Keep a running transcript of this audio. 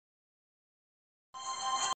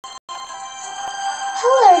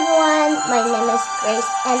my name is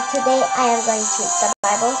Grace and today I am going to read the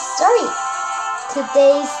Bible story.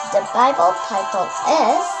 The Bible title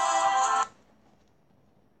is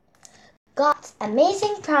God's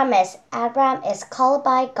Amazing Promise. Abraham is called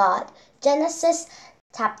by God. Genesis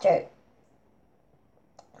chapter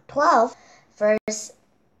 12 verse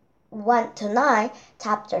 1 to 9,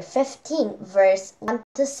 chapter 15 verse 1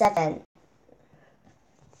 to 7.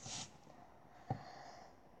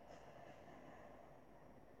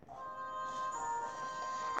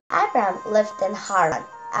 Abraham lived in Haran.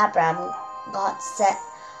 God said,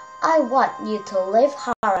 I want you to leave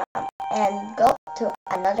Haran and go to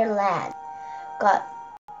another land. God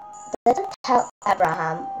didn't tell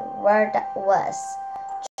Abraham where that was.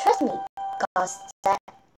 Trust me, God said.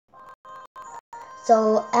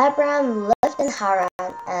 So Abraham lived in Haran,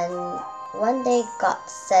 and one day God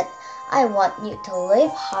said, I want you to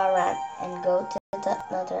leave Haran and go to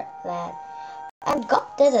another land. And God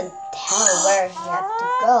didn't tell where he had to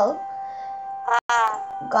go.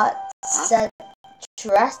 God said,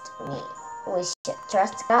 trust me. We should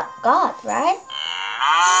trust God, right?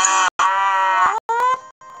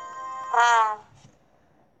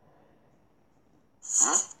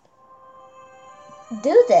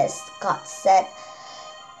 Do this, God said,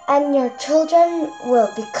 and your children will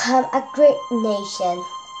become a great nation.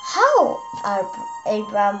 How?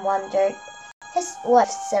 Abraham wondered. His wife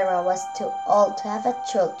Sarah was too old to have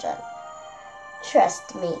children.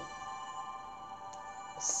 Trust me.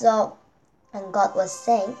 So, and God was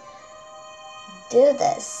saying, do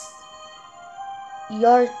this.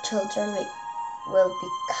 Your children will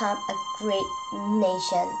become a great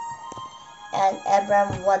nation. And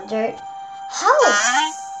Abraham wondered,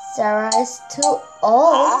 how? Sarah is too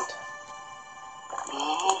old.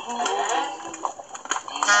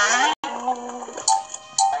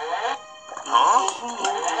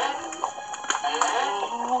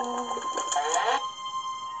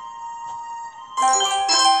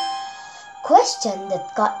 Question, did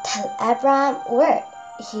God tell Abraham where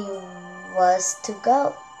he was to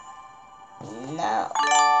go? No.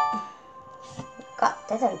 God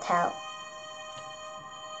didn't tell.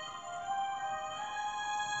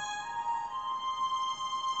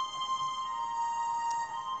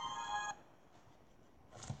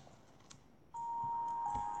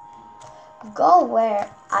 Go where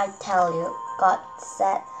I tell you, God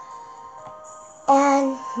said,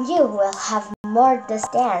 and you will have more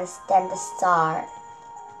distance than the star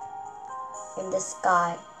in the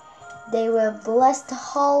sky. They will bless the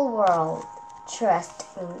whole world. Trust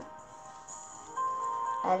me.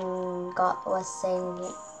 And God was saying,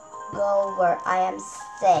 go where I am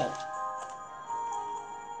saying.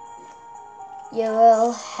 You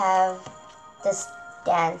will have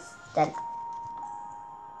distance than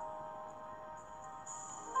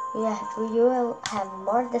you will have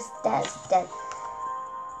more distance than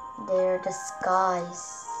the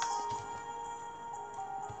skies,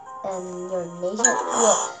 and your nation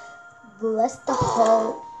will bless the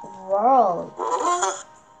whole world.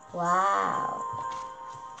 Wow.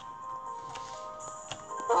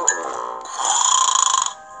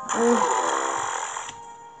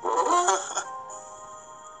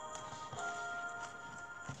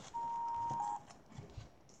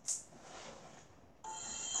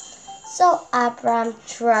 So Abraham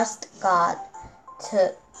trusted God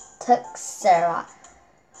took Sarah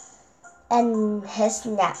and his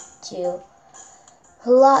nephew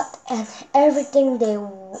Lot and everything they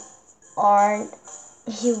owned.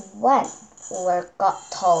 He went where God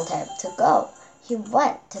told him to go. He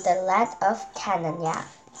went to the land of Canaan.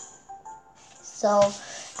 So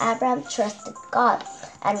Abraham trusted God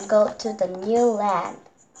and go to the new land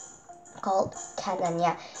called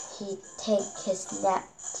Canaan. He take his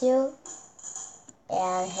nephew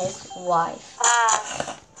and his wife.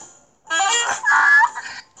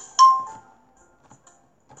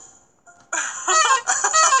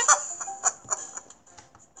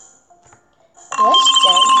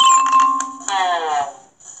 Question.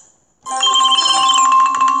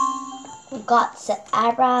 God said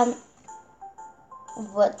Abraham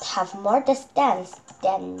would have more distance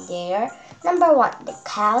than there. Number 1, the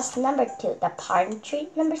cows. Number 2, the palm tree.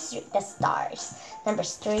 Number 3, the stars. Number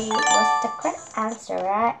 3 was the correct answer,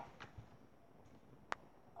 right?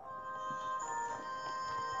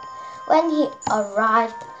 When he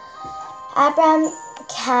arrived, Abraham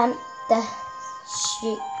camped the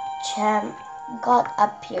Shechem. God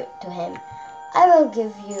appeared to him. I will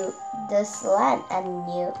give you this land and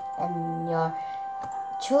you and your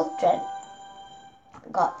children.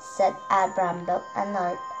 God said. Abraham built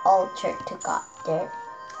an altar to God there.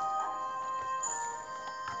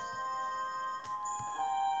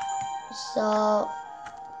 So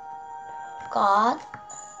God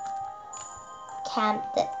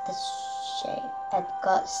camped at the shade, and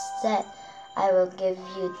God said, I will give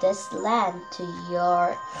you this land to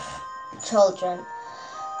your children.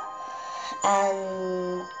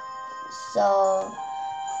 And so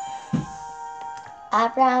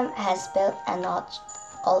Abraham has built an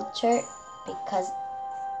altar because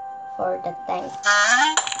for the thanks.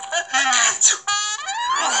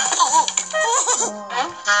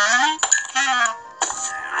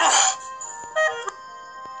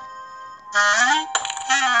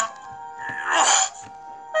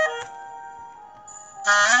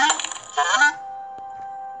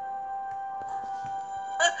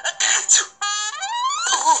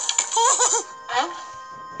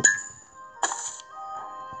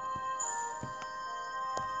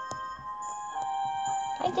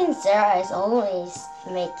 I think Sarah is always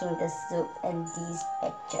making the soup in these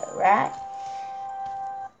pictures, right?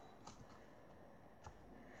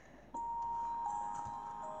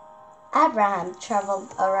 Abraham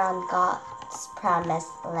traveled around God's promised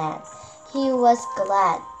land. He was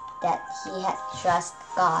glad that he had trusted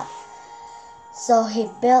God. So he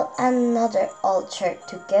built another altar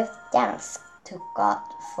to give thanks to God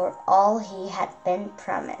for all he had been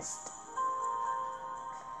promised.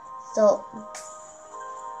 So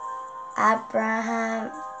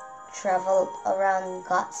Abraham traveled around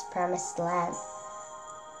God's promised land.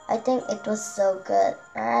 I think it was so good,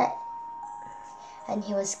 right? And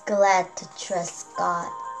he was glad to trust God.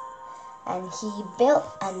 And he built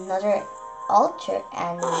another altar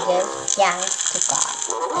and gave thanks to God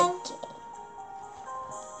again.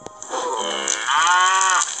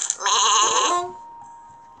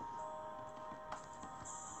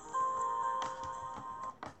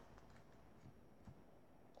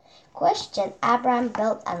 Question: Abraham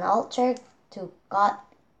built an altar to God,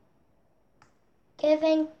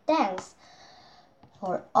 giving thanks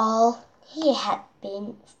for all he had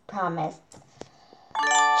been promised.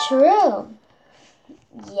 True.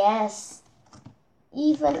 Yes.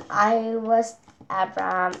 Even I was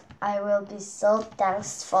Abraham, I will be so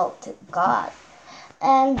thankful to God.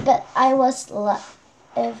 But I was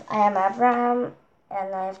if I am Abraham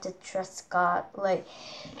and I have to trust God, like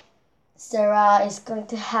Sarah is going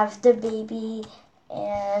to have the baby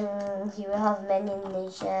and he will have many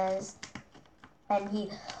nations, and he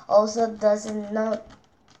also doesn't know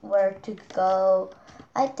where to go.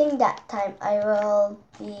 I think that time I will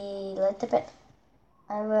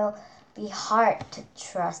be hard to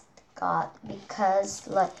trust God, because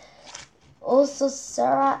like also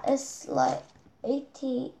Sarah is like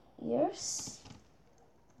 80 years,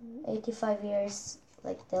 85 years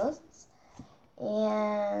like those.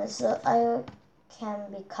 And so I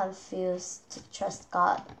can be confused to trust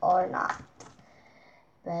God or not.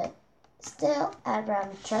 But still, Abraham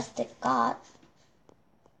trusted God.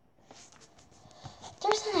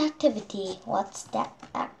 There's an activity. What's that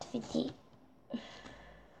activity?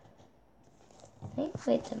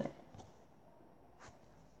 Wait a minute.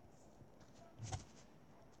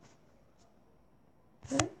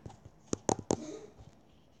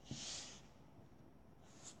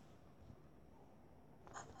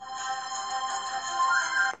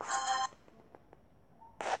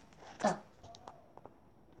 Oh.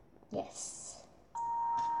 Yes.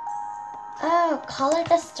 Oh, color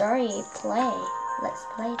the story. Play. Let's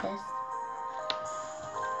play this.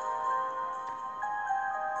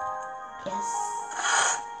 Yes.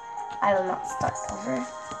 I will not start over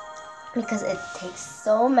because it takes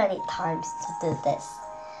so many times to do this.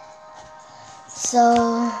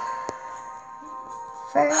 So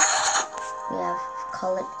first we have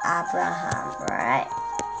colored Abraham, right?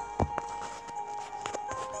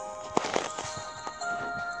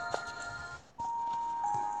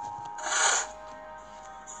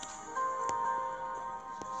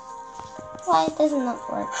 Why it is not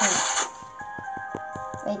working?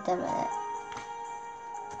 Wait a minute.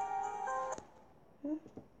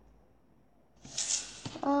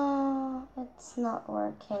 Oh, it's not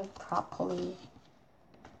working properly.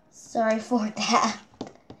 Sorry for that.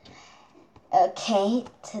 Okay,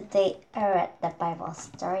 today I read the Bible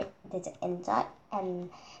story. Did you enjoy? And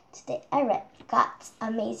today I read God's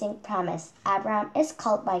amazing promise. Abraham is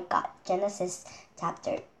called by God. Genesis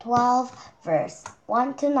chapter 12, verse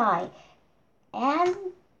 1 to 9. And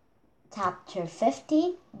chapter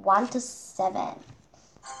 15, 1 to 7.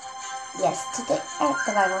 Yes, today I read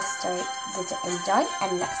the Bible story. Did you enjoy?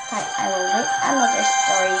 And next time I will read another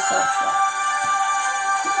story so short.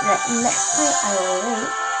 Next time I will read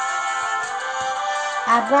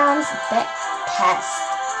Abraham's big test.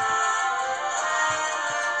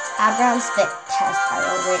 Abraham's big test I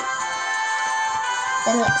will read.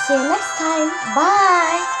 Then let's see you next time.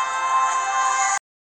 Bye!